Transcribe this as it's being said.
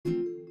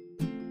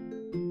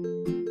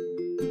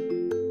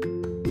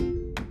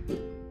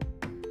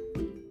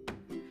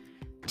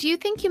Do you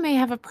think you may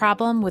have a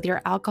problem with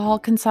your alcohol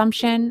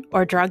consumption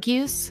or drug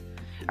use?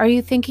 Are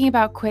you thinking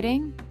about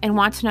quitting and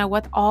want to know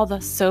what all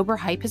the sober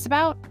hype is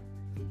about?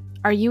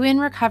 Are you in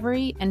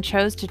recovery and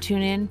chose to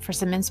tune in for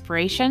some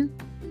inspiration?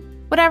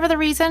 Whatever the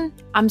reason,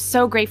 I'm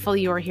so grateful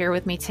you are here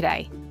with me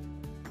today.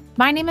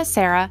 My name is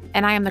Sarah,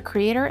 and I am the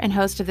creator and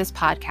host of this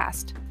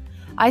podcast.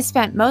 I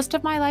spent most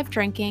of my life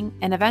drinking,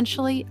 and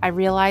eventually I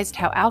realized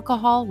how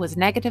alcohol was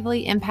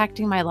negatively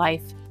impacting my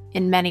life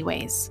in many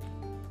ways.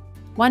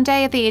 One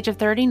day at the age of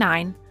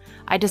 39,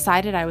 I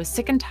decided I was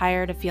sick and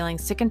tired of feeling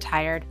sick and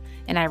tired,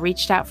 and I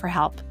reached out for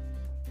help.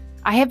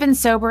 I have been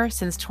sober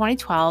since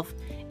 2012,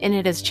 and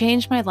it has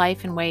changed my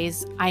life in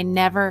ways I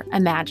never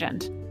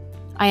imagined.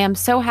 I am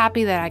so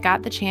happy that I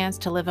got the chance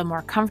to live a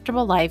more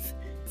comfortable life,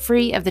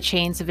 free of the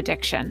chains of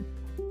addiction.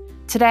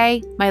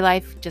 Today, my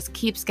life just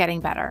keeps getting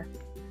better.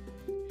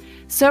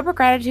 Sober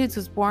Gratitudes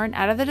was born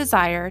out of the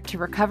desire to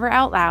recover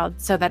out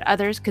loud so that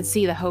others could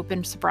see the hope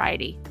in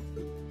sobriety.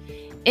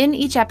 In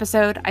each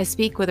episode, I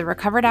speak with a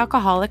recovered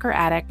alcoholic or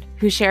addict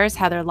who shares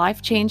how their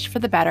life changed for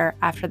the better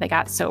after they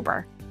got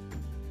sober.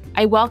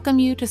 I welcome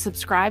you to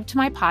subscribe to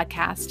my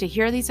podcast to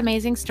hear these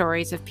amazing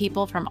stories of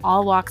people from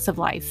all walks of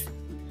life.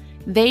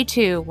 They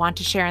too want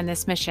to share in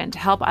this mission to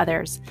help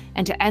others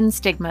and to end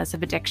stigmas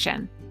of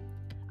addiction.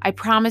 I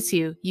promise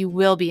you, you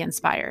will be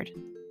inspired.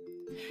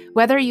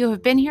 Whether you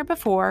have been here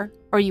before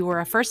or you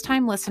were a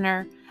first-time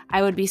listener,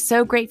 I would be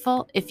so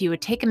grateful if you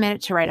would take a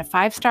minute to write a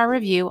 5-star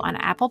review on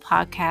Apple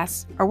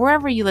Podcasts or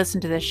wherever you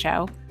listen to this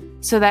show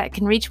so that it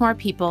can reach more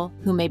people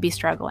who may be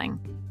struggling.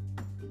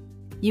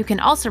 You can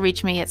also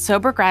reach me at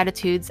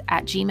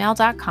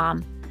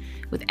sobergratitudes@gmail.com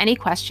with any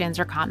questions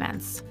or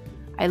comments.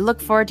 I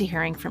look forward to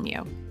hearing from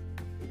you.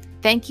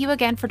 Thank you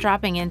again for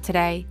dropping in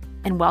today,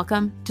 and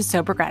welcome to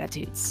Sober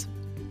Gratitudes.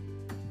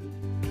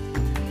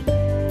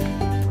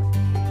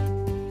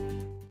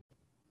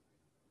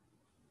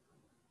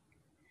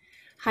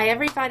 Hi,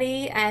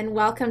 everybody, and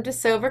welcome to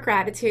Sober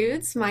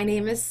Gratitudes. My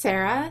name is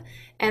Sarah,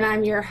 and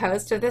I'm your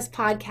host of this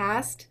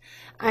podcast.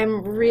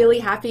 I'm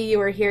really happy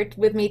you are here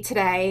with me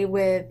today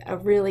with a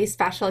really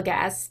special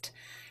guest.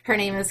 Her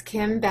name is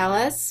Kim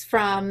Bellis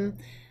from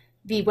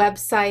the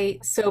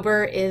website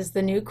Sober is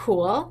the New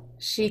Cool.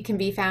 She can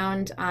be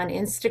found on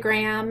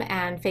Instagram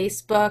and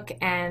Facebook,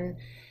 and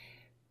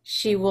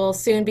she will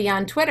soon be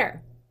on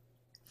Twitter.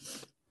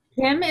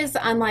 Kim is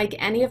unlike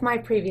any of my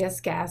previous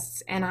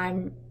guests, and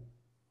I'm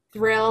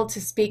thrilled to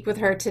speak with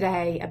her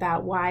today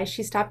about why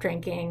she stopped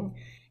drinking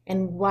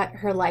and what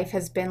her life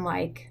has been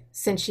like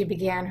since she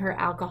began her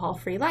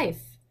alcohol-free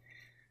life.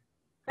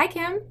 Hi,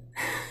 Kim.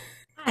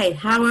 Hi,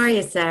 how are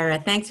you, Sarah?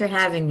 Thanks for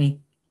having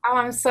me. Oh,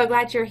 I'm so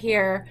glad you're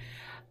here.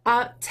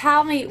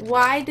 Tell me,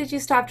 why did you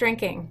stop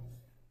drinking?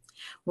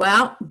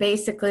 Well,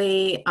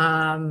 basically,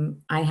 I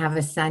have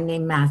a son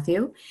named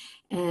Matthew,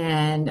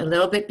 and a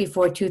little bit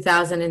before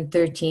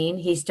 2013,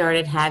 he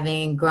started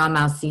having grand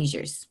mal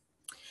seizures.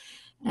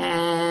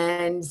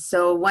 And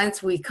so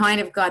once we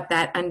kind of got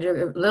that a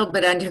little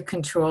bit under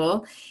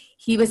control,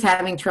 he was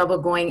having trouble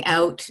going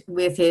out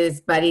with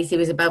his buddies. He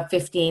was about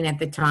 15 at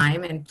the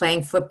time and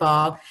playing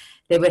football.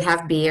 They would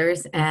have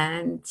beers,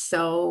 and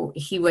so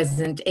he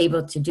wasn't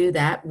able to do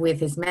that with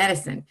his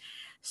medicine.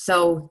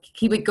 So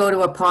he would go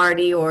to a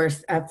party or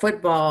a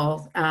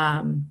football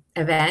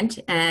event,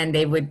 and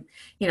they would,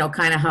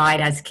 kind of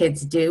hide as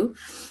kids do.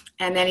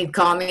 And then he'd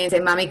call me and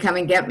say, "Mommy, come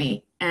and get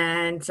me."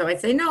 And so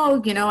I'd say,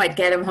 "No," I'd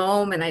get him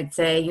home and I'd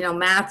say,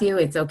 "Matthew,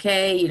 it's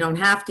okay. You don't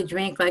have to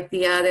drink like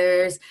the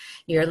others.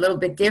 You're a little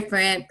bit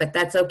different, but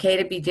that's okay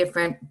to be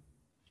different."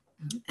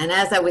 And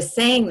as I was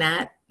saying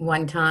that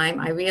one time,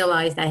 I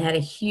realized I had a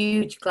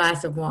huge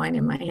glass of wine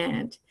in my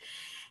hand.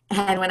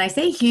 And when I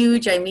say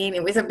huge, I mean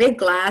it was a big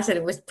glass and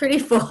it was pretty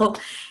full.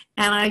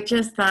 And I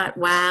just thought,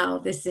 wow,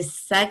 this is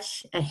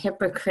such a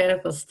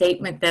hypocritical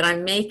statement that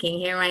I'm making.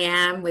 Here I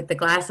am with the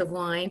glass of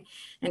wine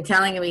and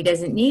telling him he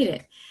doesn't need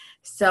it.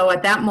 So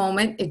at that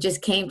moment, it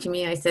just came to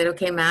me. I said,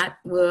 "Okay, Matt,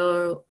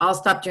 I'll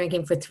stop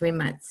drinking for 3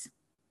 months."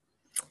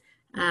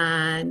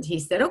 And he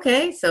said,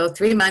 "Okay." So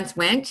 3 months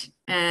went.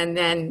 And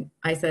then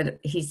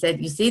he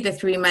said, "You see, the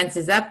 3 months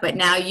is up, but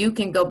now you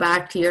can go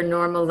back to your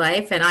normal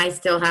life. And I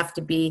still have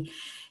to be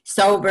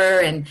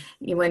sober. And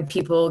when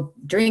people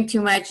drink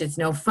too much, it's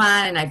no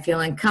fun. And I feel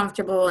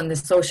uncomfortable. And the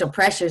social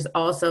pressures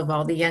also of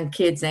all the young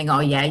kids saying, 'Oh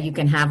yeah, you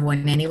can have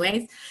one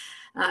anyways.'"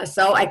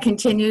 So I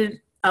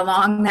continued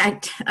along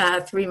that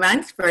 3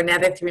 months for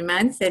another 3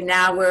 months. And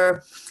now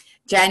we're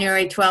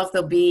January 12th,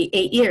 will be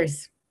 8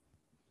 years.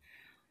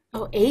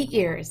 Oh, 8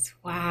 years.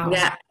 Wow.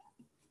 Yeah.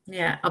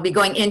 Yeah. I'll be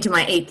going into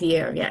my 8th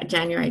year. Yeah.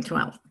 January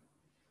 12th.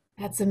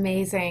 That's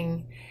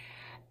amazing.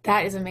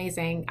 That is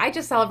amazing. I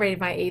just celebrated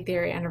my 8th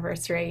year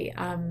anniversary.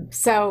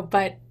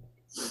 But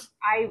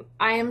I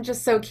am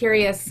just so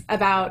curious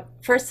about,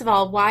 first of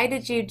all, why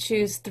did you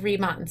choose 3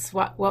 months?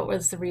 What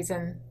was the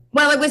reason?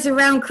 Well, it was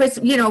around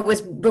Christmas, it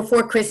was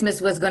before Christmas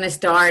was going to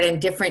start,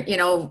 and different,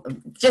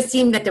 just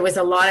seemed that there was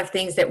a lot of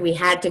things that we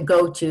had to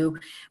go to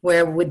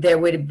where there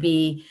would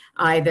be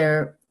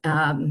either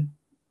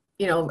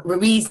a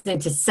reason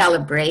to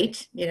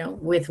celebrate,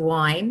 with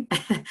wine.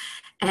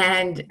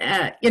 And,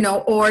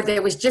 or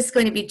there was just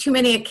going to be too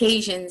many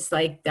occasions.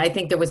 Like, I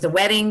think there was a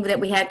wedding that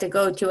we had to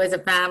go to as a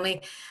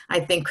family. I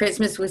think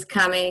Christmas was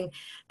coming.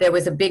 There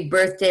was a big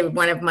birthday with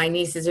one of my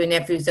nieces or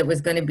nephews that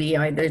was going to be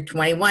either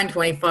 21,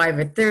 25,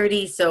 or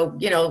 30. So,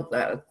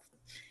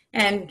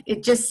 and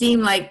it just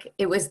seemed like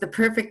it was the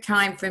perfect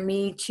time for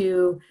me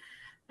to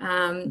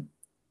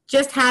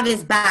just have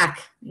his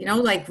back,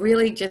 like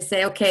really just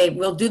say, okay,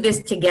 we'll do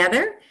this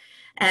together.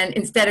 And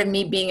instead of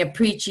me being a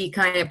preachy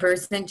kind of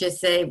person, just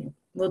say,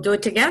 we'll do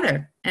it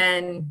together.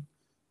 And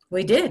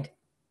we did.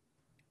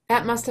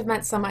 That must have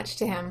meant so much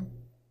to him.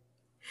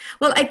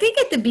 Well, I think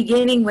at the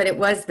beginning, what it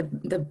was,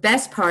 the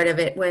best part of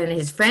it, when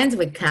his friends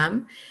would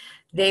come,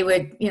 they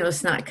would,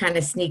 kind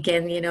of sneak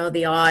in,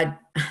 the odd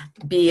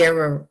beer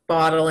or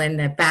bottle in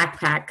the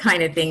backpack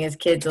kind of thing, as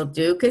kids will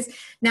do. Because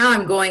now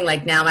I'm going,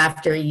 like, now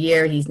after a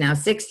year, he's now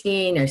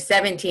 16 or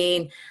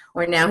 17,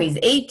 or now he's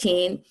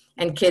 18,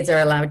 and kids are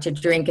allowed to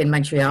drink in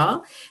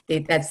Montreal.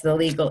 That's the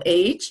legal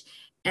age.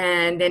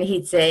 And then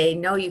he'd say,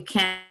 no, you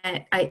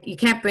can't, you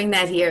can't bring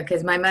that here,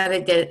 because my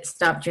mother did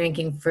stop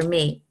drinking for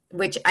me,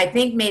 which I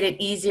think made it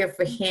easier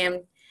for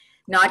him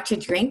not to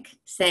drink,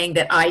 saying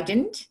that I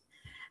didn't.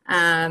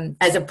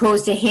 As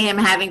opposed to him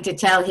having to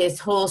tell his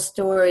whole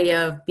story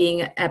of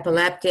being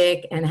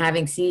epileptic and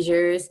having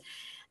seizures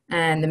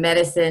and the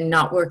medicine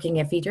not working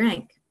if he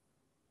drank.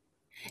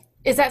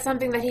 Is that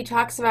something that he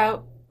talks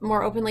about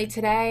more openly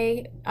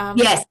today?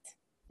 Yes.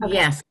 Okay.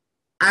 Yes.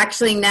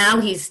 Actually, now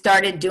he's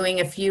started doing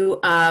a few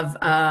of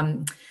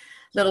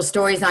little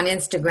stories on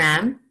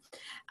Instagram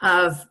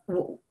of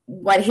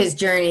what his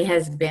journey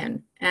has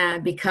been.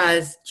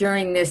 Because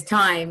during this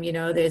time,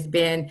 there's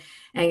been,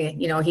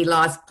 he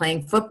lost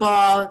playing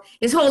football.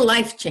 His whole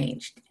life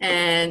changed.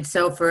 And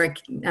so for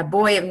a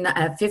boy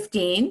of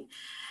 15,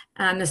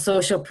 the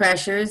social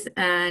pressures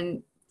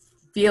and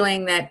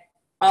feeling that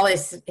all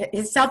his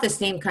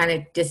self-esteem kind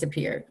of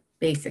disappeared,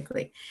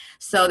 basically.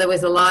 So there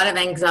was a lot of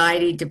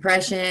anxiety,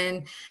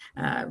 depression,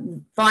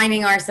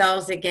 finding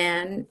ourselves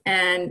again,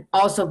 and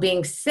also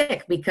being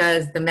sick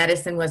because the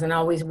medicine wasn't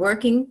always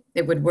working.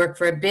 It would work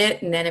for a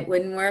bit and then it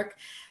wouldn't work.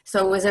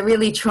 So it was a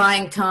really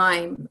trying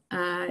time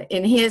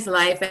in his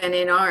life and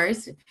in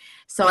ours.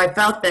 So I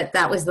felt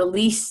that was the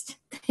least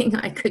thing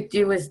I could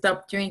do, was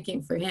stop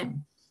drinking for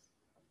him.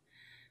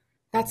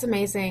 That's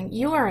amazing.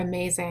 You are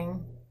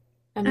amazing.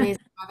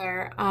 Amazing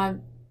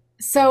mother.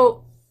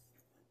 So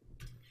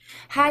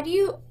had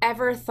you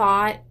ever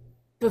thought,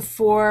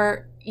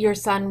 before your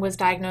son was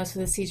diagnosed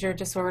with a seizure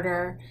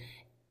disorder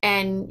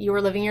and you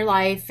were living your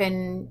life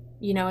and,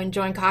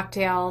 enjoying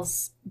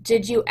cocktails,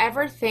 did you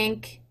ever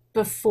think,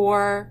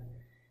 before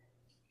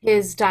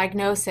his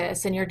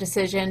diagnosis and your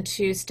decision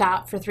to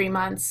stop for 3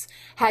 months,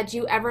 had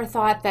you ever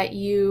thought that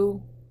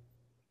you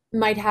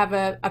might have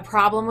a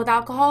problem with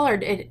alcohol, or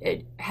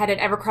had it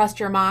ever crossed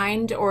your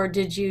mind, or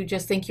did you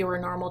just think you were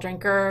a normal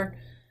drinker?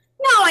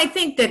 No, I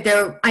think that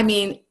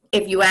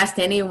if you asked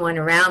anyone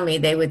around me,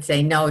 they would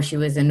say, no, she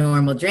was a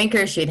normal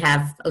drinker. She'd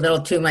have a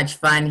little too much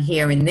fun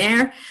here and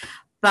there.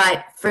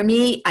 But for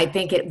me, I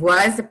think it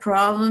was a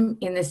problem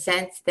in the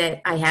sense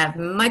that I have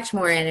much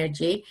more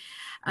energy,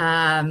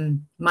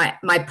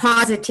 my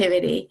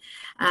positivity,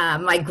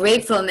 my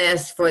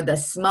gratefulness for the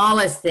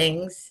smallest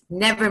things,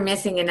 never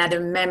missing another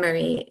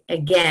memory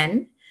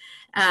again,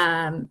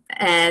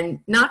 and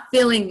not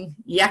feeling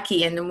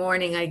yucky in the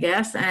morning, I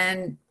guess,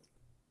 and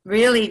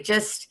really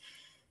just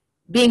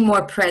being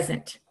more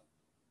present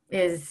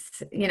is,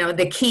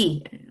 the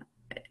key.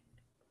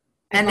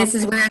 And this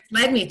is where it's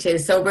led me to.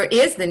 Sober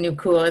is the new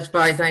cool as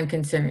far as I'm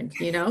concerned,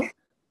 Yeah,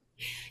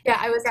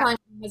 I was telling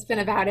my husband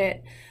about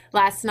it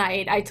last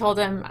night. I told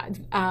him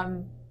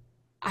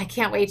I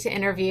can't wait to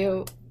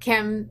interview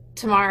Kim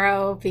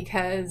tomorrow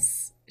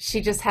because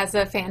she just has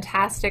a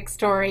fantastic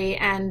story,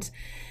 and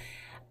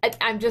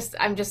I'm just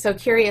so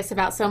curious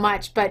about so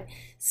much. But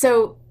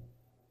so,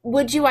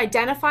 would you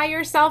identify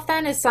yourself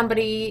then as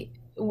somebody,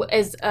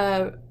 as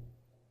an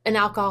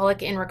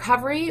alcoholic in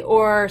recovery,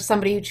 or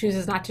somebody who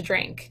chooses not to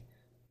drink?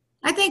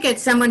 I think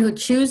it's someone who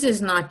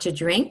chooses not to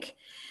drink.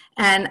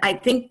 And I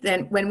think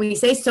that when we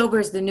say sober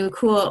is the new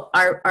cool,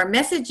 our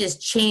message has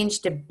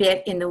changed a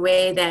bit in the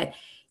way that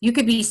you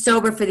could be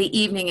sober for the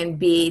evening and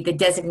be the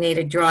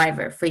designated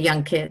driver for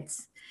young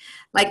kids.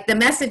 Like, the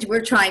message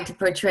we're trying to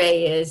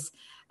portray is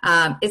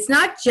it's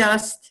not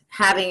just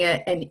having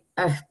a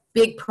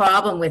big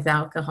problem with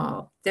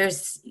alcohol.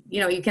 There's,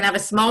 you can have a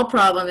small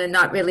problem and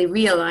not really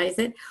realize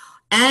it,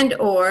 and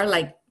or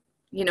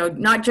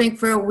not drink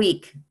for a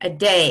week, a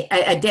day,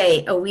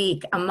 a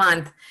week, a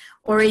month,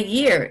 or a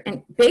year.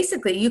 And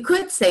basically, you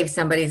could save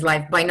somebody's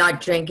life by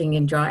not drinking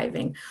and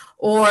driving.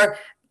 Or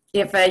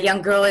if a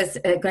young girl is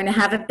going to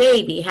have a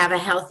baby, have a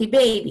healthy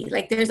baby.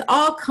 Like, there's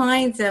all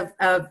kinds of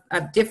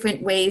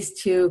different ways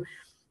to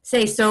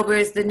say sober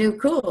is the new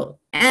cool.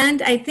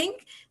 And I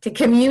think to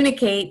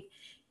communicate,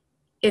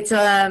 it's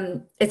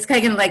kind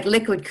of like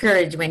liquid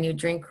courage when you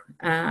drink.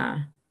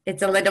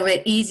 It's a little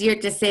bit easier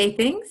to say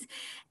things.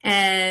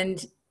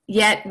 And,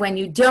 yet when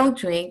you don't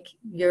drink,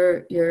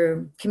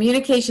 your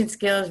communication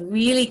skills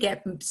really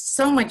get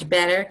so much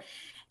better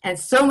and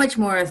so much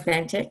more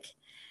authentic.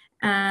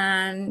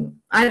 And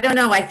I don't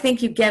know, I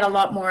think you get a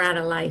lot more out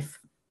of life.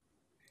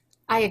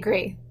 I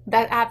agree.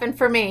 That happened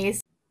for me.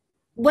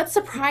 What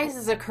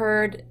surprises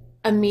occurred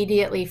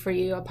immediately for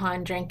you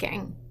upon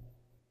drinking?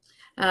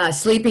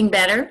 Sleeping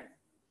better,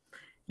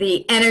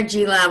 the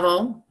energy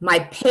level, my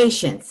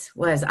patience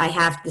was, I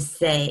have to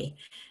say,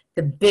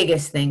 the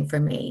biggest thing for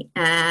me.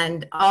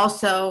 And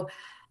also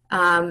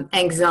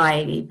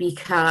anxiety,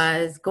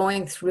 because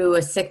going through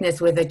a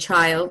sickness with a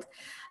child,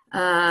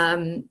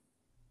 um,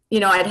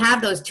 I'd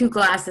have those 2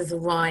 glasses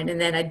of wine and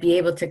then I'd be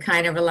able to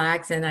kind of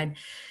relax. And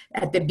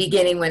at the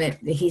beginning when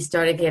he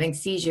started getting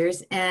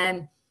seizures,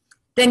 and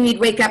then you'd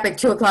wake up at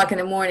 2 o'clock in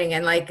the morning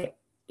and like,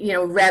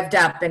 revved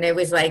up, and it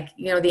was like,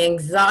 the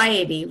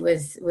anxiety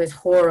was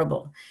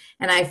horrible.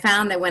 And I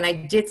found that when I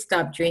did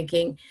stop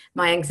drinking,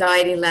 my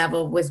anxiety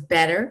level was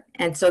better.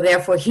 And so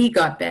therefore he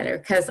got better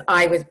because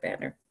I was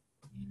better.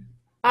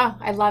 Oh,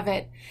 I love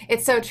it.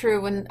 It's so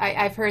true.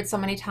 I've heard so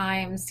many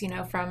times,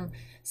 from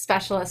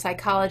specialist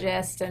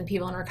psychologists and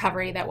people in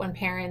recovery that when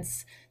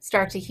parents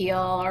start to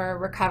heal or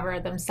recover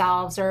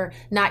themselves or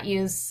not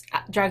use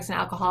drugs and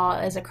alcohol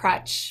as a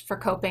crutch for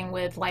coping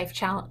with life's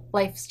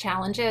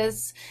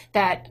challenges,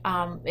 that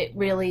it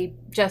really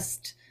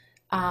just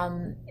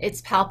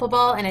it's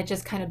palpable and it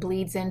just kind of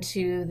bleeds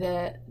into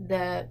the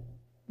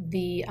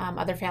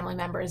other family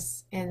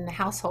members in the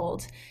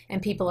household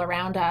and people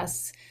around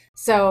us.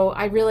 So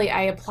I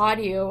applaud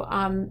you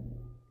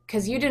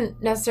because you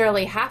didn't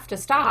necessarily have to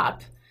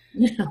stop.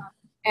 Yeah.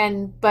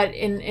 But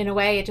in a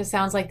way, it just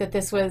sounds like that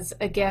this was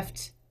a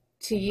gift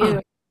to Oh,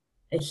 you.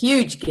 a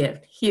huge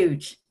gift,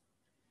 huge.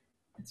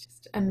 It's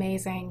just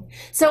amazing.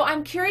 So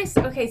I'm curious.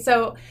 Okay,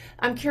 so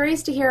I'm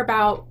curious to hear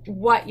about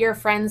what your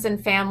friends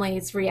and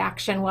family's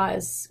reaction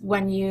was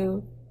when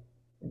you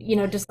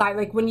decide,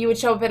 like when you would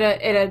show up at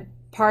a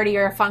party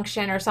or a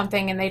function or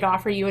something, and they'd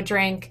offer you a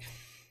drink,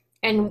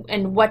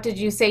 and what did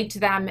you say to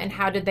them, and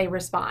how did they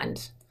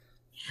respond?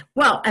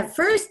 Well, at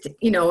first,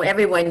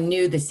 everyone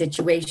knew the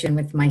situation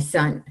with my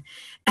son,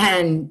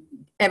 and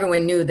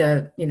everyone knew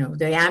the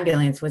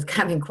ambulance was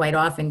coming quite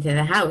often to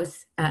the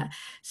house.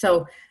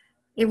 So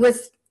it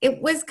was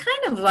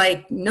kind of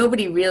like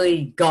nobody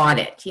really got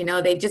it.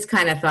 They just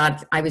kind of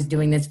thought I was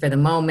doing this for the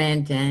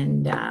moment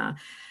and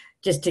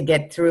just to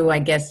get through, I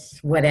guess,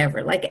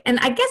 whatever. Like, and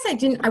I guess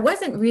I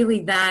wasn't really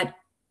that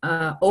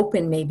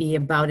open maybe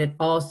about it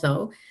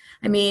also.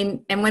 I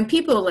mean, and when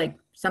people like,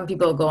 some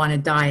people go on a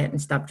diet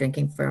and stop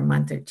drinking for a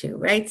month or two,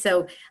 right?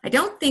 So I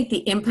don't think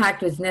the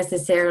impact was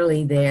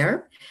necessarily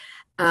there.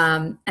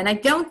 And I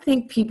don't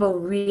think people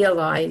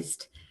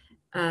realized,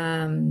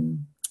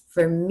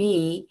 for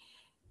me,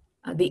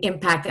 the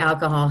impact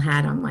alcohol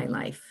had on my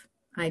life.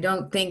 I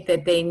don't think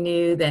that they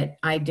knew that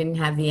I didn't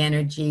have the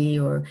energy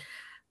or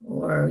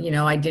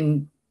I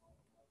didn't,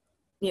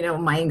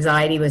 my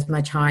anxiety was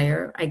much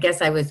higher. I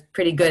guess I was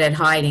pretty good at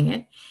hiding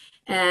it.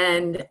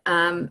 And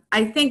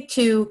I think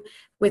too,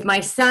 with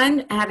my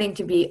son having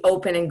to be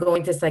open and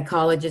going to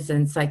psychologists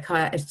and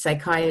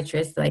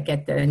psychiatrists, like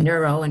at the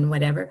neuro and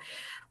whatever,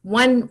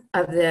 one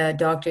of the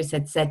doctors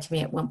had said to me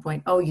at one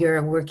point, "Oh, you're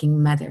a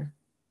working mother."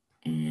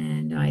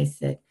 And I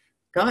said,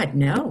 "God,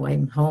 no,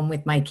 I'm home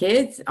with my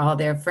kids. All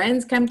their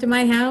friends come to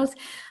my house.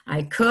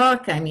 I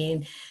cook. I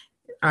mean,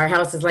 our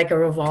house is like a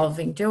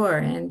revolving door."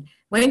 And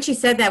when she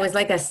said that, it was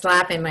like a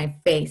slap in my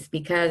face,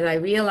 because I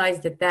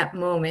realized at that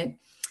moment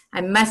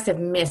I must have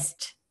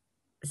missed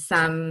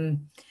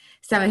some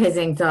of his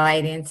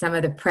anxiety and some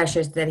of the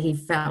pressures that he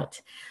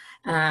felt.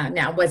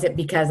 Now, was it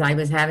because I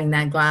was having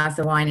that glass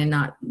of wine and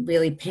not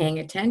really paying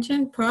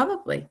attention?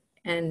 Probably.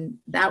 And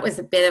that was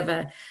a bit of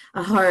a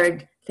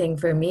hard thing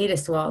for me to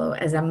swallow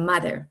as a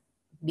mother,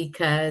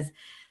 because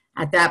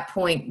at that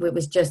point, it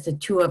was just the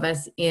two of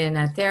us in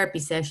a therapy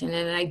session.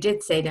 And I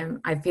did say to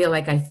him, "I feel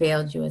like I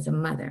failed you as a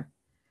mother,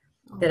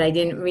 that I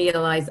didn't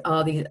realize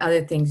all these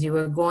other things you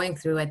were going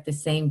through at the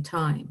same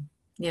time,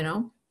 you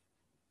know?"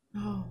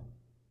 Oh,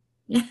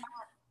 Yeah.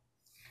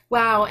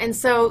 wow. And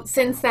so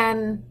since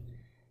then,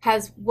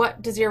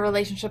 what does your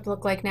relationship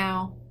look like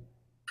now?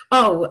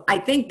 Oh, I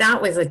think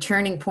that was a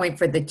turning point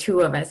for the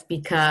two of us,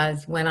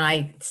 because when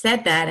I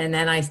said that and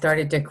then I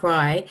started to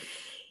cry,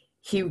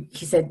 he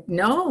said,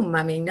 "No,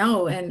 mommy,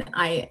 no." And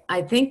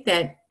I think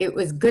that it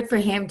was good for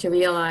him to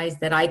realize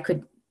that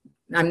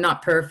I'm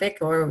not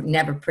perfect or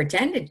never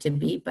pretended to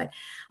be, but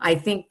I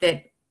think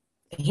that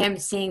him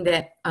seeing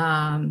that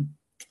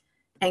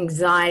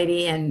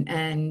anxiety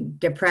and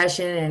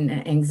depression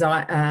and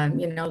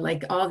anxiety,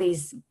 like all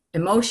these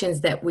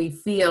emotions that we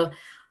feel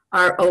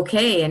are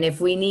okay. And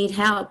if we need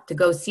help to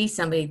go see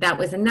somebody, that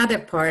was another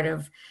part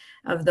of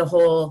the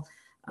whole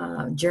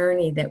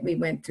journey that we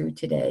went through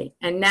today.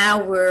 And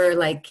now we're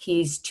like,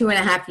 he's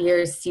 2.5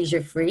 years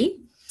seizure free.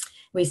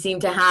 We seem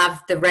to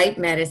have the right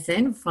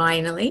medicine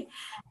finally.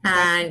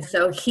 And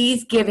so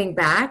he's giving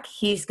back.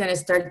 He's going to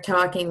start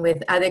talking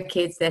with other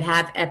kids that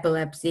have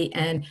epilepsy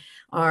and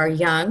are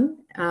young.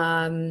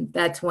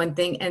 That's one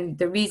thing. And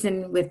the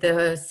reason with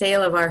the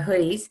sale of our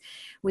hoodies,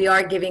 we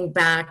are giving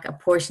back a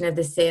portion of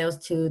the sales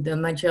to the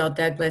Montreal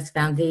Douglas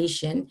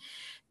Foundation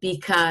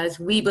because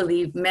we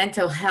believe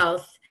mental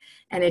health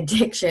and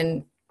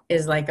addiction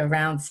is like a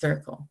round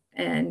circle.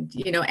 And,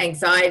 you know,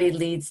 anxiety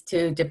leads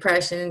to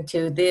depression,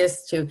 to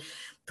this, to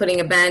putting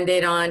a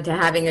Band-Aid on, to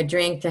having a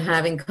drink, to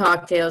having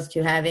cocktails,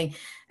 to having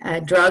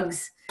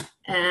drugs,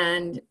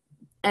 and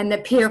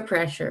the peer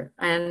pressure.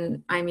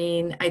 And I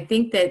mean, I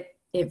think that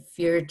if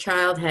your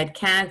child had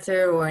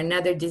cancer or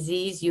another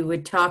disease, you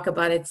would talk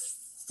about it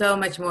so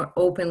much more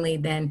openly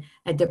than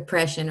a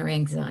depression or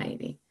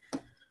anxiety.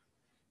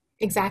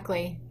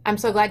 Exactly. I'm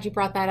so glad you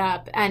brought that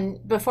up.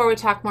 And before we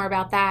talk more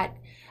about that,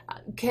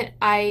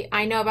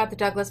 I know about the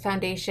Douglas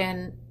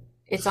Foundation.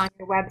 It's on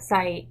your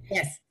website.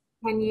 Yes.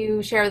 Can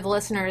you share with the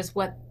listeners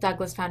what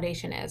Douglas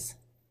Foundation is?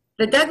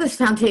 The Douglas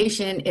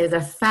Foundation is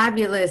a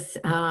fabulous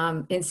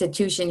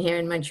institution here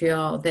in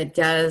Montreal that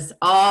does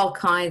all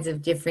kinds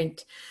of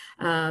different,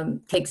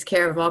 takes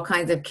care of all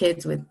kinds of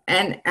kids with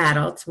and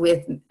adults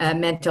with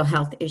mental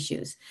health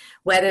issues,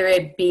 whether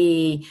it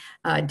be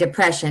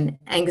depression,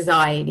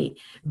 anxiety,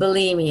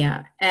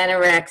 bulimia,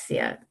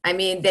 anorexia. I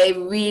mean, they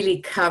really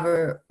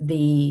cover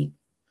the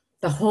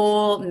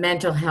whole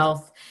mental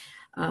health.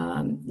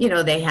 You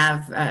know, they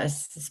have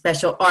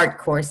special art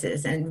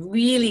courses and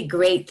really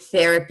great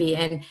therapy.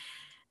 And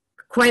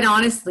quite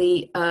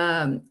honestly,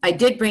 I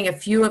did bring a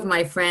few of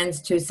my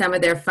friends to some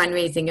of their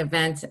fundraising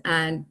events,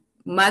 and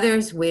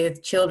mothers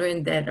with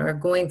children that are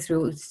going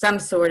through some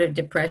sort of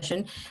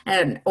depression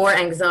or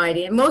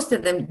anxiety, and most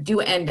of them do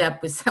end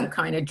up with some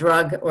kind of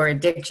drug or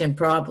addiction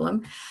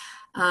problem,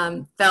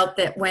 felt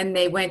that when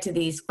they went to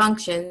these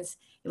functions,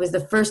 it was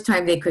the first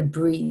time they could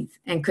breathe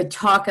and could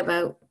talk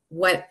about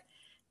what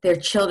their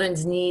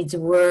children's needs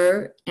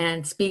were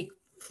and speak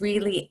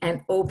freely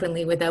and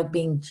openly without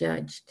being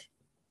judged.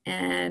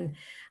 And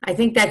I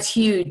think that's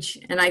huge.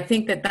 And I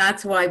think that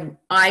that's why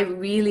I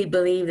really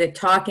believe that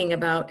talking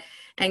about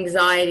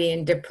anxiety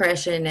and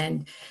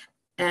depression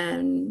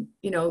and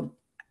you know,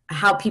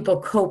 how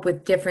people cope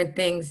with different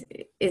things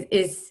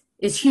is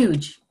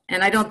huge.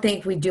 And I don't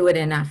think we do it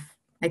enough.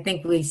 I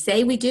think we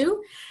say we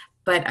do,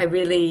 but I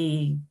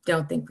really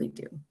don't think we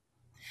do.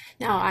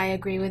 No, I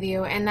agree with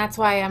you, and that's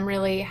why I'm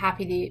really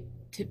happy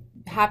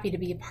to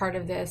be a part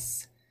of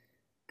this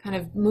kind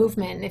of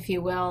movement, if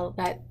you will,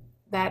 that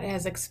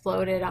has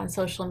exploded on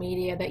social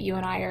media that you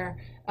and I are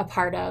a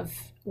part of,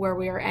 where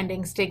we are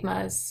ending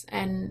stigmas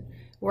and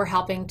we're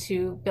helping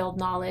to build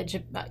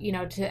knowledge, you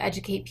know, to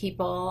educate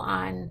people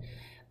on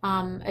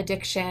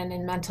addiction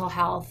and mental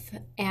health.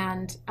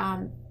 And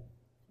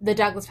the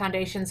Douglas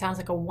Foundation sounds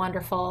like a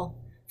wonderful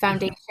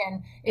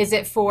foundation. Is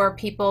it for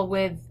people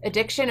with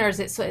addiction, or is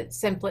it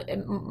simply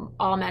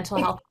all mental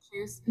health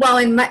issues? Well,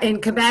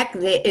 in Quebec,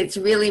 it's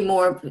really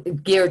more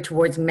geared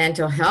towards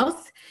mental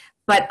health.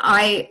 But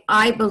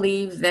I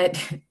believe that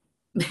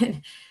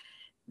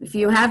if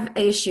you have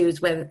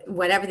issues,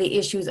 whatever the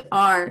issues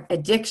are,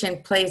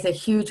 addiction plays a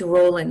huge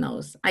role in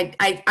those.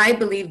 I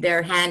believe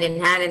they're hand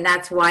in hand, and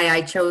that's why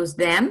I chose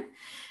them,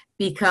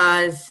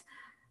 because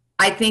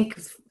I think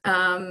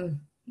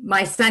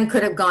my son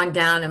could have gone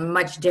down a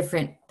much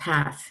different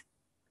path.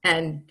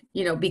 And,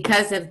 you know,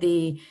 because of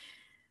the,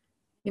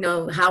 you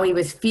know, how he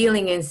was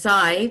feeling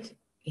inside,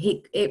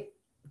 it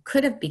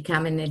could have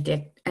become an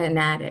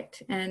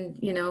addict. And,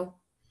 you know,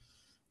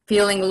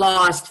 feeling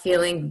lost,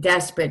 feeling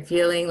desperate,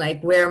 feeling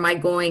like, where am I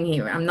going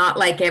here? I'm not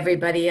like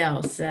everybody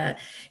else.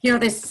 You know,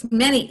 there's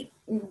many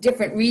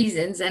different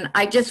reasons. And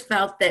I just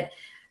felt that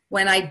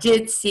when I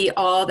did see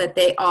all that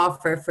they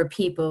offer for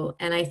people,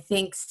 and I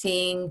think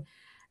seeing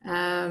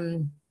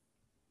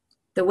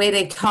the way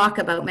they talk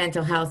about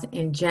mental health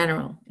in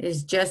general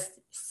is just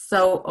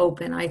so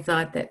open, I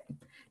thought that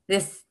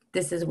this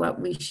is what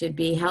we should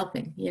be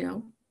helping, you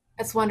know.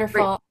 That's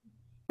wonderful.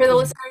 For the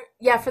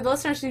for the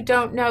listeners who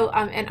don't know,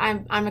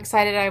 and I'm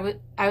excited.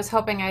 I was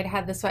hoping I'd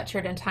had the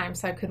sweatshirt in time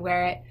so I could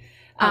wear it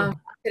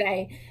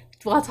today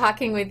while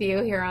talking with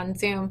you here on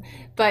Zoom.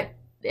 But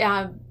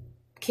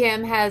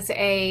Kim has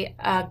a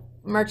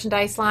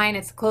merchandise line.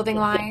 It's a clothing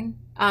line.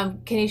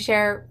 Can you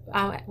share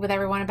with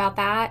everyone about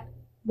that?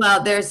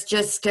 Well, there's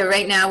just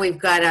right now we've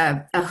got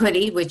a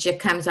hoodie, which it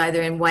comes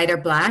either in white or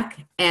black,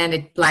 and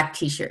a black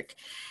t-shirt.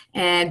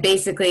 And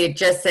basically it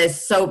just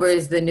says sober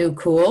is the new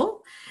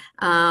cool.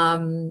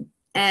 And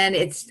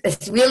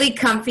it's really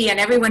comfy, and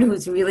everyone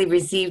who's really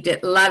received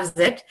it loves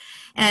it.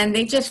 And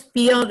they just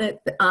feel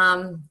that,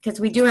 because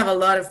we do have a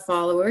lot of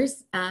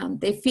followers,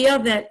 they feel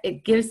that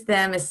it gives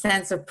them a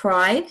sense of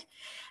pride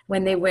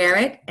when they wear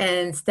it,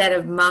 and instead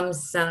of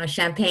mom's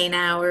champagne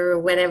hour or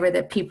whatever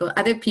that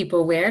other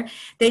people wear,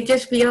 they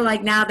just feel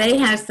like now they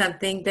have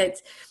something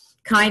that's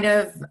kind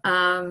of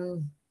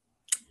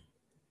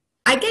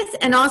I guess,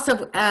 and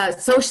also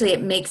socially,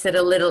 it makes it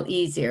a little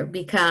easier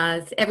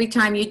because every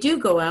time you do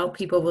go out,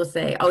 people will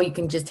say, "Oh, you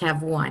can just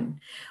have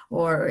one,"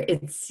 or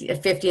 "It's a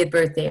 50th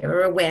birthday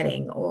or a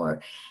wedding,"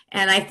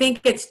 and I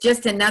think it's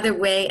just another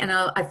way. And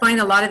I find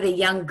a lot of the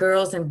young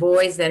girls and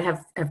boys that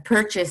have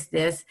purchased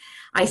this,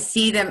 I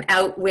see them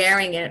out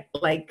wearing it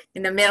like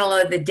in the middle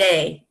of the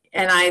day,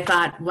 and I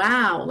thought,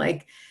 wow,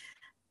 like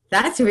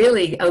that's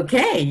really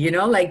okay,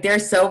 like they're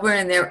sober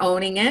and they're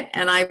owning it,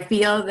 and I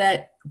feel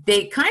that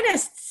they kind of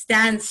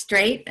stand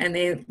straight and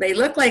they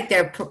look like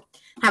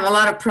have a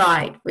lot of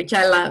pride, which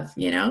I love.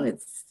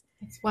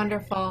 It's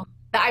wonderful.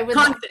 I would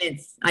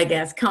Confidence, I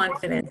guess,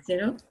 confidence.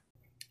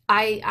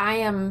 I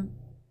am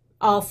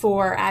all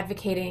for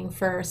advocating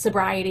for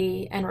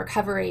sobriety and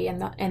recovery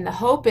and the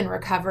hope in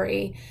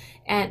recovery,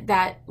 and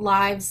that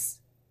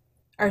lives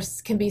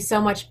can be so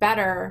much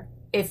better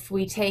if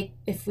we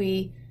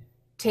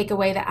take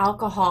away the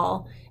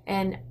alcohol.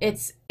 And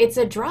it's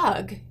a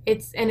drug,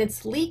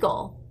 it's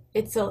legal,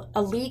 it's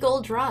a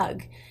legal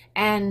drug.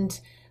 And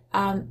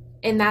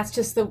that's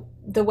just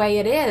the way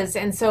it is.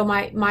 And so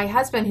my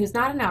husband, who's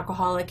not an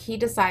alcoholic, he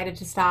decided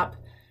to stop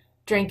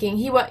drinking.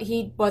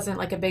 He wasn't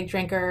like a big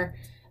drinker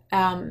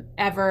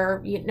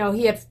ever.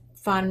 He had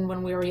fun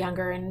when we were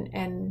younger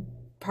and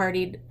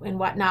partied and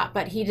whatnot,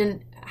 but he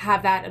didn't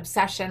have that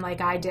obsession like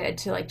I did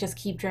to like just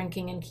keep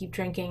drinking and keep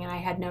drinking, and I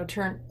had no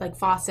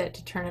faucet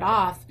to turn it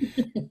off.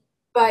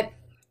 But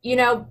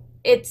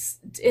it's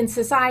in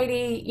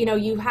society,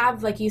 you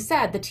have, like you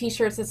said, the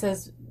t-shirts that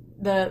says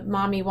the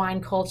mommy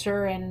wine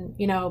culture, and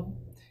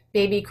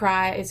baby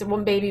cries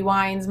when baby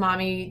whines,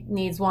 mommy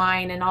needs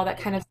wine, and all that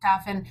kind of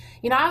stuff. And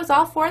I was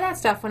all for that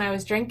stuff when I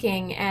was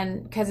drinking,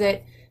 and because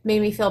it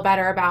made me feel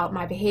better about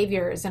my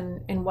behaviors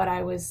and what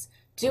I was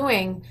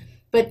doing.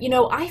 But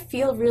I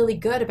feel really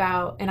good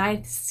about, and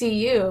I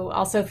see you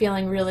also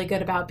feeling really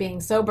good about being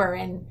sober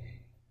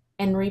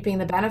and reaping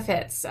the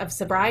benefits of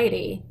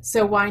sobriety.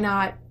 So why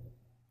not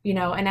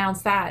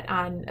announce that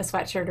on a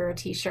sweatshirt or a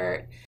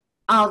t-shirt?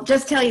 I'll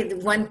just tell you the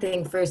one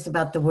thing first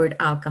about the word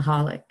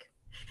alcoholic.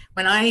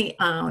 When I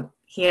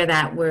hear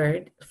that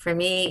word, for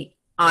me,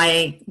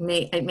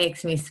 it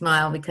makes me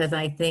smile because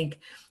I think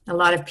a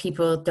lot of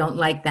people don't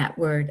like that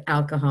word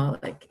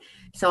alcoholic.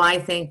 So I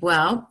think,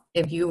 well,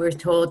 if you were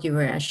told you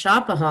were a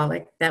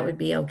shopaholic, that would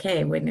be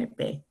okay, wouldn't it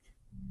be?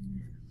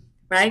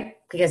 Right?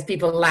 Because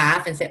people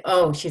laugh and say,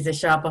 oh, she's a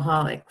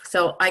shopaholic.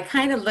 So I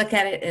kind of look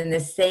at it in the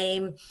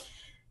same,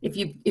 if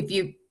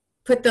you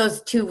put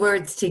those two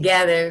words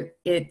together,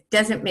 it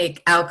doesn't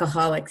make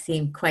alcoholic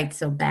seem quite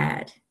so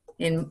bad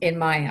in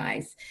my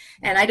eyes.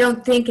 And I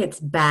don't think it's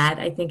bad.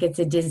 I think it's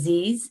a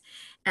disease.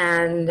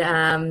 And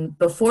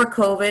before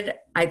COVID,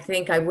 I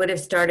think I would have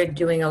started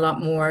doing a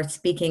lot more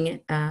speaking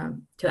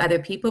to other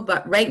people.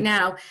 But right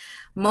now,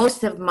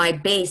 most of my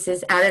base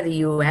is out of the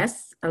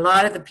US. A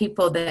lot of the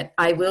people that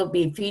I will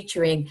be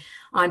featuring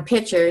on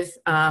pictures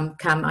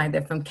come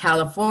either from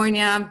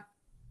California,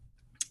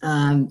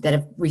 that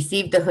have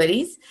received the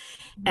hoodies.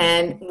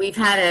 And we've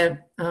had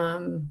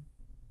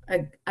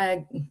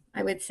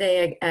I would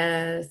say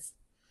a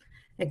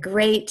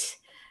great,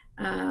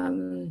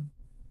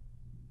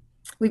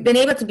 we've been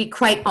able to be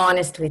quite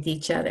honest with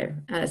each other.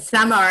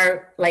 Some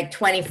are like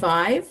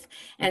 25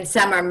 and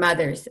some are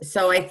mothers.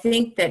 So I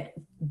think that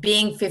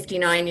being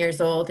 59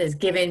 years old has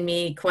given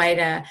me quite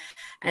a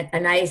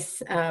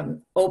nice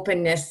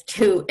openness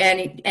to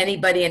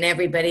anybody and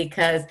everybody,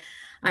 because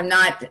I'm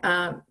not,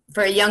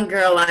 for a young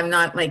girl, I'm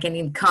not like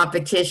in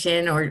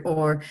competition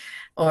or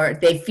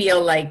they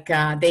feel like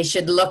they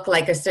should look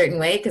like a certain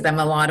way because I'm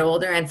a lot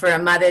older. And for a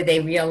mother, they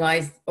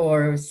realize,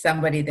 or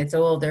somebody that's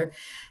older,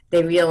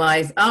 they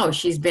realize, oh,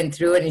 she's been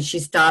through it and she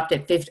stopped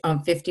at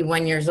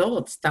 51 years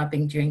old,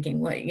 stopping drinking.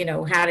 What,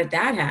 how did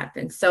that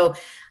happen? So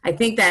I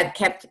think that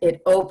kept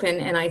it open.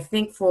 And I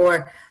think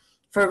for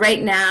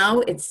right now,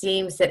 it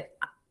seems that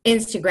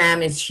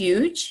Instagram is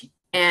huge.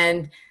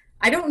 And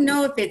I don't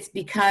know if it's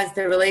because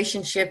the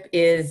relationship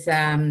is,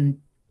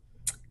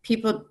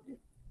 people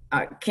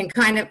can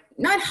kind of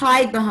not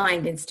hide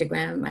behind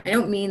Instagram. I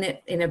don't mean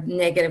it in a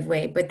negative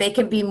way, but they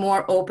can be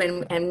more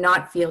open and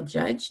not feel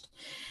judged.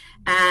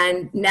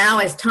 And now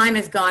as time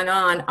has gone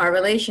on, our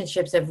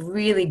relationships have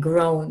really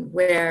grown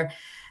where,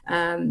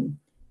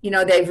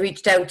 they've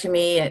reached out to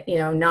me at,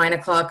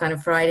 9:00 on a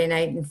Friday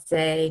night and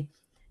say,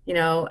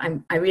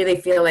 I really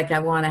feel like I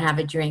want to have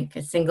a drink.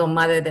 A single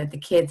mother that the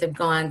kids have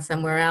gone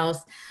somewhere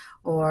else,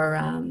 or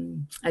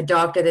a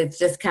doctor that's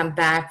just come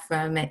back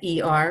from an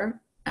ER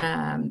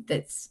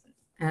that's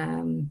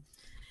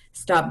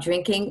stopped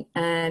drinking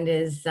and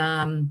is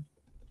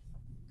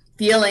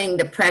feeling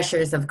the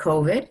pressures of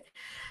COVID.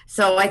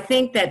 So I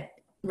think that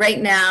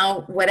right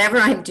now, whatever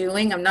I'm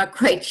doing, I'm not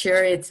quite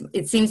sure.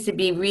 It seems to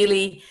be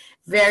really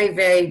very,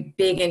 very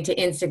big into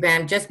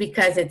Instagram just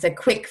because it's a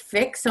quick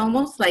fix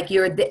almost, like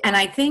and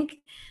I think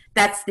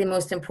that's the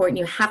most important.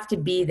 You have to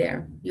be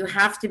there. You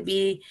have to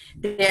be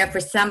there for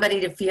somebody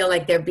to feel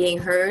like they're being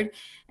heard.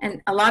 And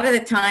a lot of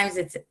the times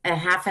it's a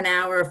half an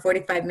hour or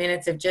 45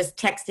 minutes of just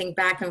texting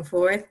back and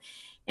forth.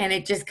 and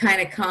it just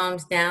kind of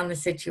calms down the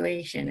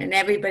situation. And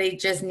everybody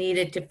just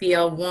needed to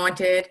feel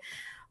wanted,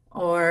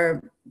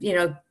 or,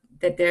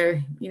 that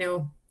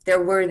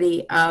they're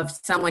worthy of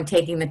someone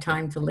taking the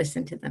time to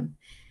listen to them.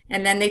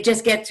 And then they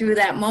just get through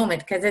that moment,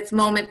 because it's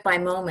moment by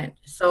moment.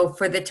 So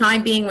for the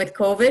time being with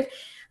COVID,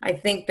 I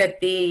think that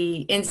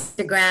the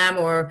Instagram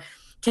or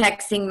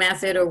texting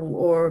method,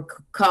 or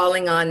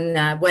calling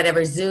on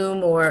whatever,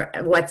 Zoom or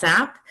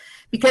WhatsApp,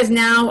 because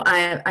now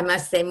I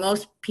must say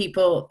most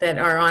people that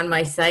are on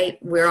my site,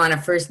 we're on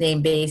a first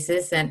name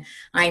basis, and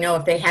I know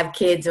if they have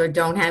kids or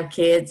don't have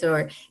kids,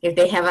 or if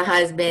they have a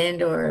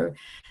husband, or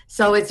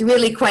so it's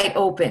really quite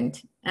open.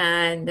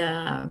 And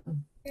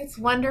It's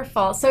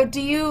wonderful. So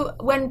do you,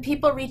 when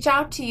people reach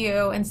out to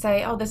you and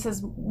say, "Oh, this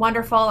is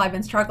wonderful. I've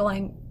been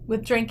struggling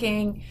with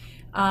drinking,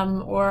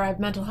 or I have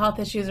mental health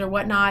issues or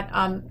whatnot,"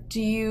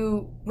 do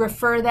you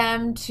refer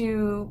them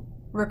to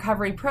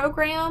recovery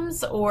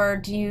programs, or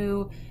do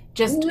you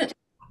just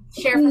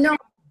share from no,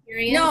 your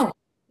experience? no.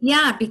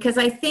 Yeah, because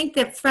I think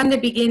that from the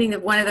beginning,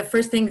 that one of the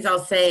first things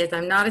I'll say is,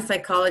 I'm not a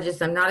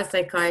psychologist, I'm not a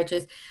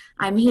psychiatrist.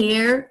 I'm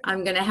here,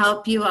 I'm going to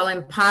help you, I'll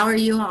empower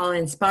you, I'll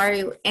inspire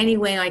you any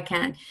way I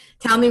can.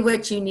 Tell me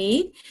what you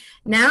need.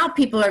 Now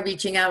people are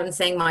reaching out and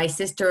saying, my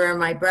sister or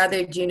my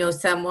brother, do you know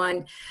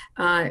someone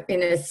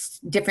in a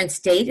different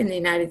state in the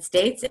United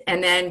States?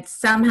 And then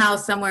somehow,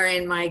 somewhere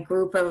in my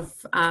group of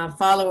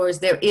followers,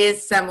 there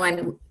is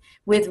someone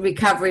with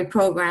recovery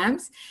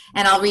programs,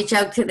 and I'll reach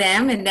out to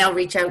them, and they'll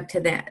reach out to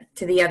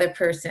the other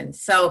person.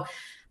 So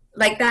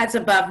like, that's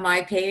above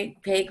my pay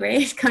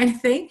grade kind of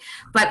thing.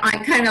 But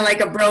I'm kind of like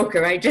a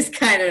broker. I just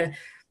kind of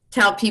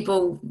tell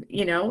people,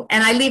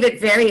 and I leave it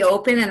very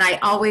open. And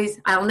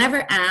I'll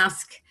never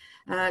ask,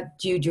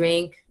 do you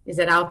drink? Is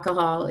it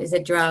alcohol? Is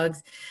it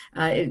drugs?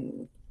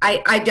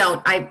 I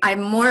don't.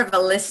 I'm more of a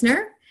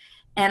listener,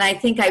 and I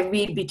think I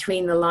read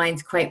between the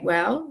lines quite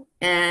well.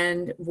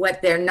 And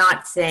what they're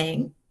not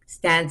saying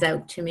stands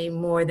out to me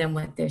more than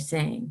what they're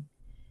saying.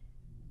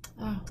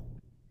 Oh,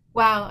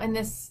 wow. And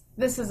this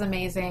is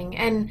amazing.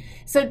 And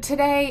so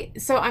today,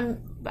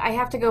 I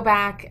have to go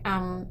back,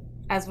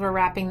 as we're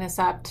wrapping this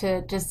up,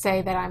 to just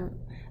say that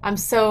I'm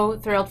so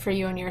thrilled for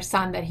you and your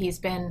son that he's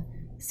been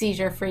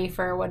seizure free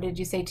for, what did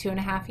you say,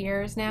 2.5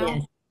 years now?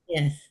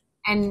 Yes,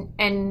 yes.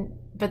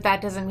 But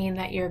that doesn't mean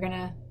that you're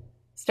gonna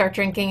start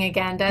drinking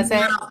again, does it?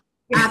 No,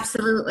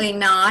 absolutely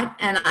not.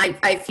 And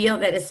I feel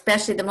that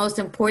especially the most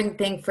important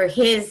thing for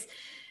his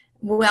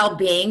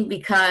well-being,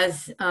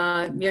 because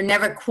you're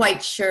never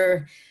quite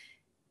sure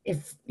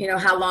if,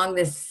 how long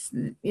this,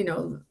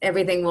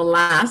 everything will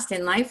last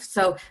in life.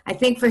 So I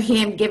think for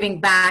him, giving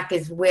back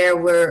is where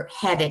we're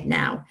headed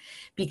now,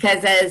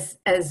 because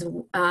as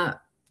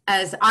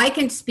I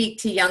can speak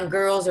to young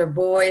girls or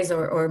boys,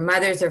 or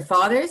mothers or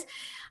fathers,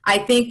 I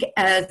think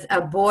as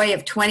a boy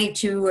of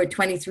 22 or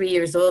 23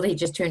 years old, he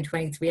just turned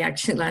 23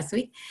 actually last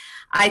week,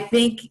 I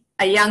think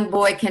a young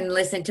boy can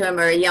listen to him,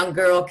 or a young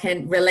girl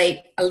can relate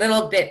a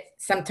little bit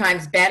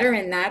sometimes better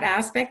in that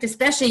aspect,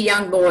 especially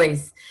young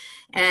boys.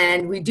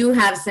 And we do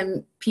have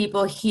some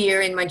people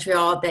here in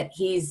Montreal that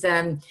he's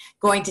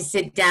going to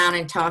sit down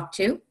and talk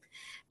to,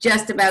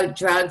 just about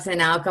drugs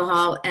and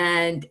alcohol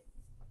and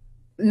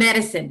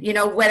medicine,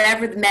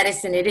 whatever the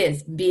medicine it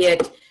is, be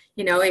it,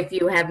 if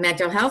you have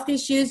mental health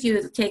issues,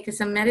 you take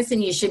some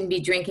medicine, you shouldn't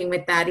be drinking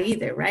with that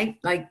either, right?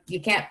 Like,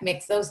 you can't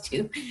mix those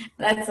two.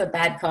 That's a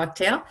bad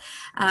cocktail.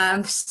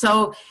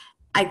 So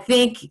I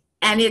think,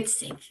 and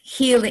it's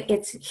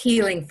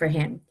healing for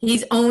him.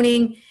 He's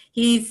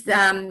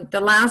the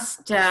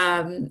last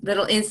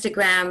little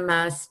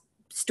Instagram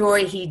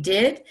story he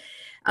did,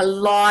 a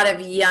lot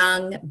of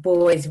young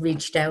boys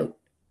reached out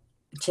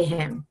to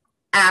him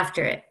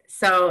after it.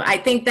 So I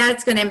think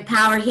that's going to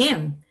empower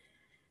him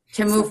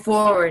to move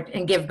forward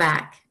and give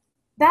back.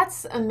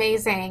 That's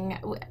amazing.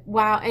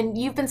 Wow. And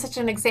you've been such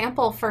an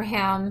example for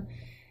him.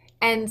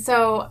 And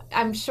so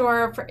I'm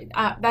sure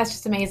that's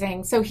just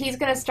amazing. So he's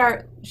going to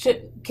start,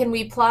 can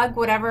we plug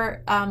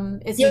whatever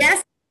is he?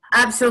 Yes,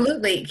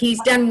 absolutely.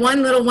 He's done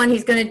one little one.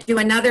 He's going to do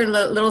another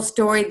little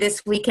story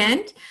this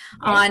weekend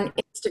on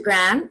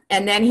Instagram.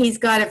 And then he's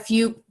got a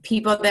few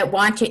people that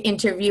want to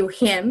interview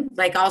him.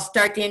 Like, I'll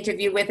start the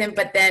interview with him,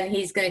 but then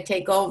he's going to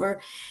take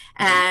over.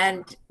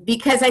 And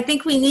because I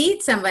think we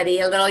need somebody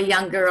a little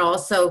younger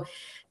also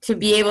to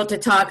be able to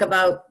talk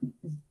about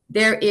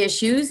their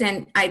issues.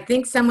 And I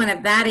think someone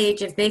of that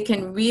age, if they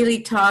can really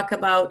talk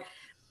about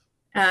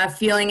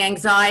feeling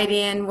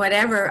anxiety and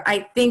whatever,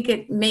 I think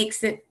it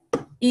makes it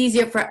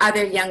easier for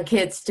other young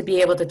kids to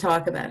be able to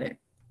talk about it.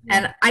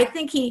 And I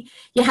think you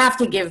have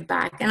to give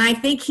back. And I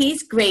think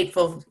he's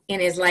grateful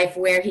in his life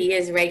where he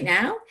is right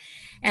now.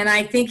 And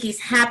I think he's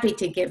happy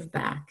to give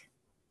back.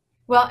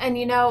 Well, and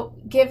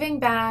giving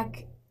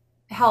back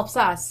helps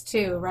us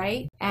too,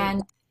 right?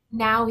 And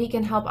now he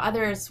can help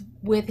others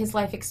with his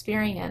life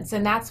experience.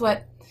 And that's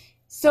what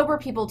sober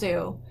people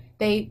do.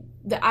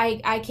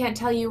 I can't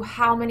tell you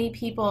how many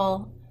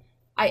people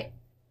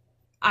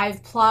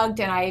I've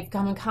plugged and I've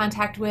come in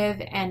contact with,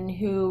 and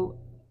who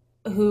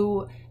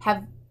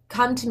have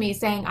come to me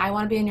saying, I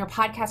want to be in your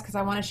podcast because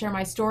I want to share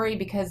my story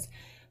because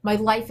my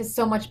life is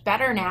so much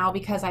better now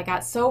because I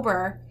got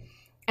sober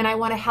and I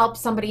want to help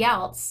somebody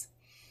else.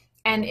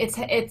 And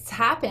it's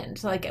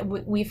happened. Like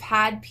we've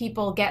had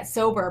people get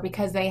sober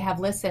because they have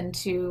listened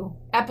to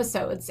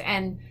episodes,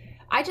 and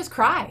I just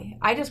cry.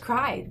 I just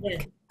cried.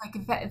 Yeah. Like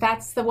if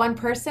that's the one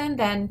person,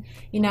 then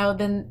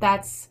then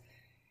that's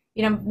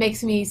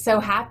makes me so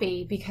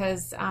happy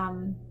because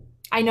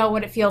I know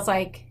what it feels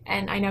like,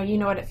 and I know you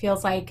know what it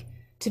feels like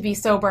to be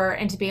sober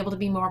and to be able to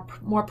be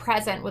more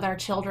present with our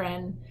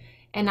children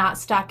and not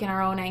stuck in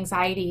our own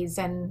anxieties.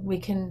 And we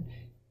can,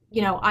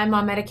 I'm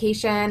on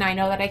medication. I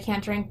know that I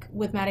can't drink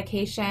with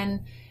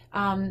medication.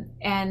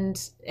 And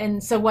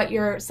so what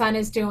your son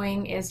is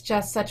doing is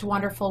just such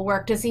wonderful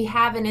work. Does he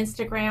have an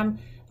Instagram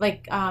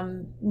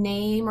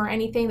name or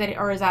anything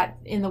or is that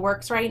in the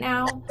works right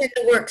now? In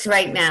the works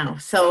right now.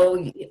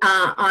 So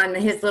on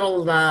his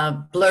little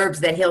blurbs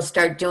that he'll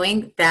start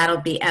doing, that'll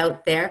be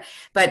out there.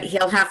 But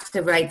he'll have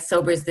to write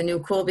 "Sober is the new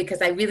cool"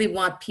 because I really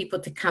want people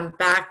to come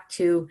back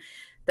to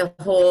the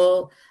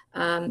whole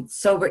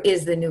sober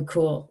is the new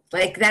cool.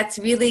 Like that's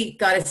really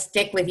got to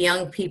stick with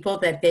young people,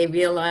 that they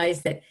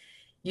realize that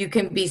you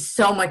can be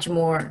so much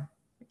more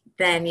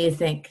than you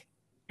think.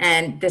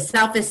 And the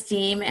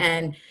self-esteem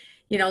and,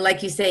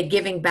 like you say,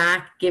 giving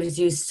back gives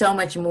you so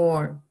much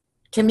more.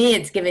 To me,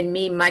 it's given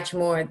me much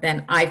more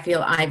than I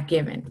feel I've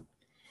given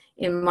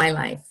in my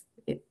life.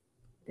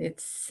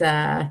 It's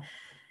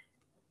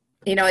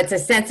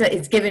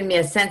it's given me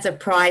a sense of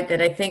pride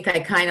that I think I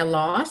kind of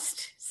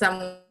lost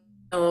some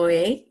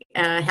way,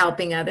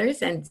 helping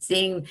others and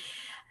seeing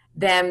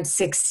them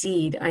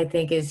succeed, I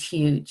think is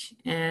huge.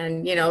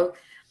 And,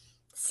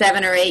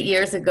 7 or 8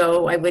 years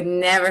ago, I would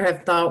never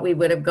have thought we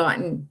would have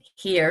gotten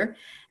here.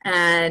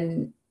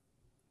 And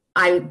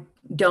I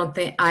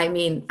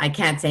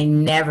can't say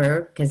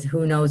never because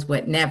who knows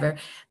what never,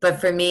 but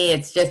for me,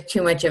 it's just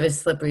too much of a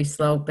slippery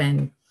slope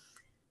and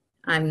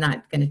I'm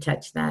not going to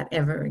touch that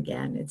ever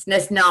again. It's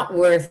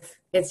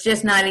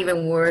just not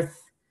even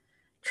worth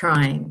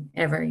trying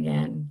ever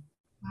again.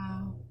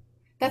 Wow.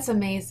 That's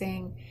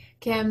amazing.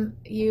 Kim,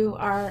 you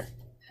are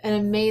an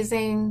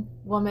amazing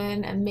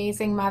woman,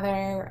 amazing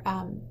mother,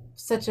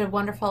 such a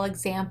wonderful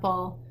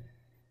example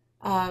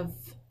of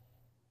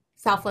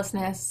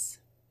selflessness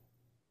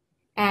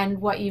and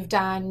what you've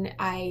done.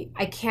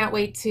 I can't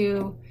wait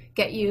to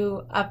get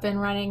you up and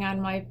running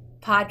on my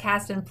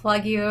podcast and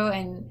plug you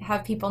and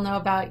have people know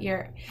about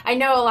I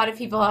know a lot of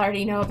people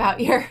already know about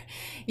your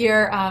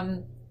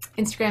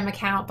Instagram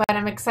account, but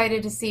I'm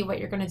excited to see what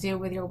you're going to do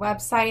with your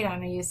website. I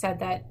know you said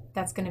that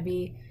that's going to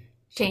be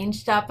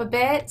changed up a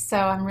bit, so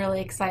I'm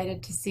really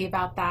excited to see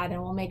about that, and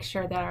we'll make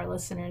sure that our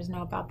listeners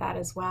know about that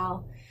as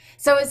well.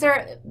 So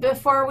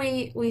before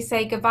we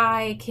say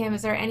goodbye, Kim,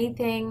 is there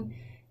anything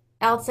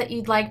else that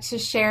you'd like to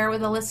share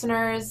with the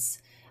listeners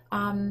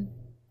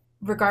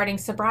regarding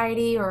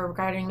sobriety or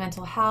regarding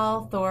mental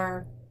health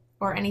or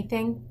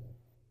anything?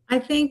 I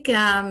think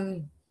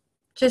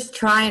just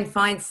try and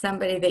find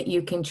somebody that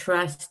you can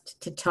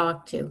trust to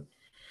talk to,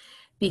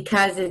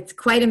 because it's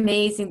quite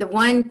amazing. The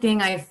one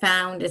thing I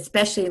found,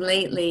 especially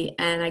lately,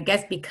 and I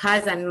guess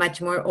because I'm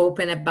much more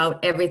open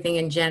about everything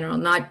in general,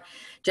 not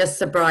just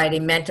sobriety,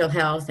 mental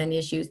health and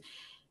issues,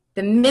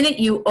 the minute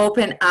you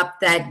open up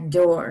that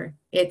door,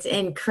 it's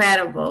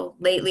incredible.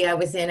 Lately, I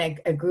was in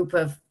a group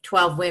of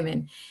 12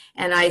 women,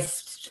 and I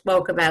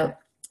spoke about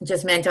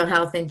just mental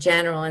health in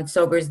general and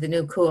sober is the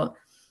new cool.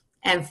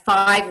 And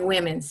 5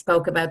 women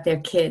spoke about their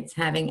kids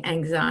having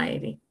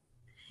anxiety.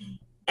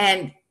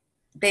 And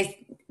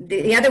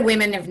the other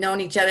women have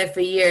known each other for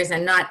years,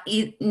 and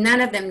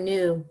none of them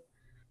knew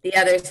the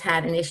others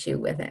had an issue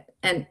with it.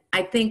 And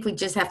I think we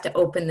just have to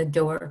open the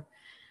door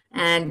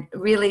and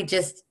really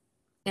just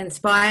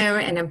inspire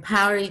and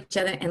empower each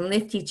other and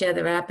lift each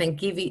other up and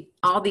give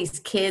all these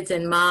kids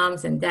and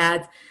moms and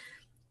dads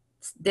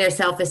their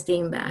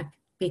self-esteem back,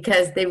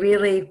 because they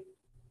really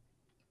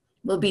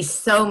will be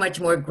so much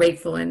more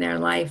grateful in their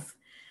life,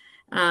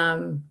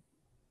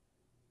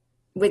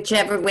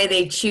 whichever way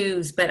they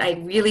choose. But I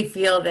really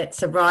feel that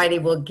sobriety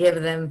will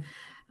give them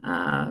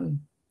the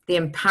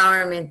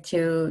empowerment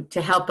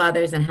to help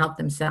others and help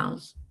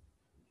themselves.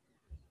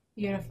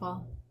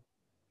 Beautiful.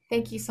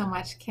 Thank you so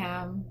much,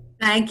 Kim.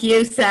 Thank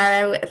you,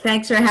 Sarah.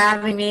 Thanks for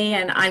having me.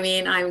 And I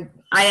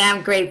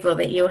am grateful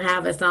that you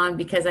have us on,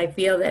 because I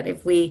feel that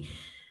if we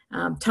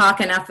talk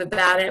enough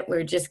about it,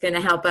 we're just going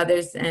to help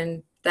others,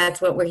 and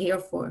that's what we're here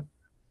for.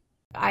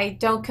 I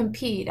don't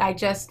compete. I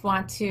just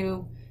want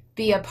to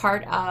be a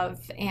part of,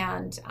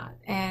 and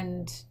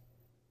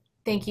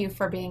thank you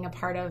for being a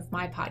part of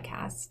my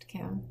podcast,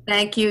 Kim.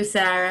 Thank you,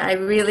 Sarah. I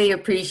really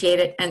appreciate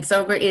it. And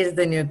sober is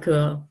the new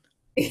cool.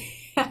 Yes.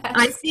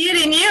 I see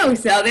it in you,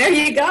 so there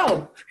you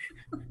go.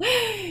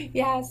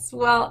 Yes.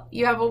 Well,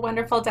 you have a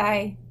wonderful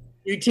day.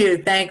 You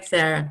too. Thanks,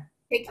 Sarah.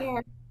 Take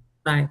care.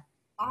 Bye.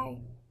 Bye.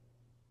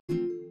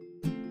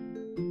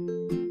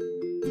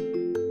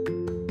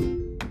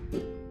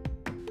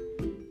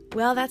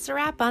 Well, that's a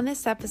wrap on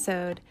this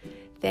episode.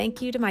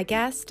 Thank you to my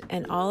guest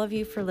and all of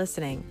you for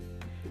listening.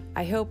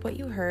 I hope what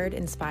you heard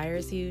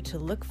inspires you to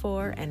look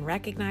for and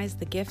recognize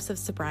the gifts of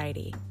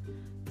sobriety.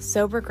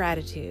 Sober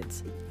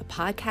Gratitudes, a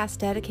podcast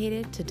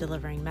dedicated to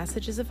delivering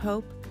messages of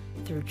hope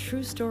through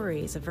true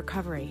stories of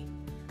recovery.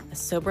 A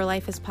sober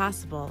life is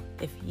possible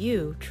if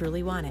you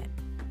truly want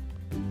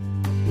it.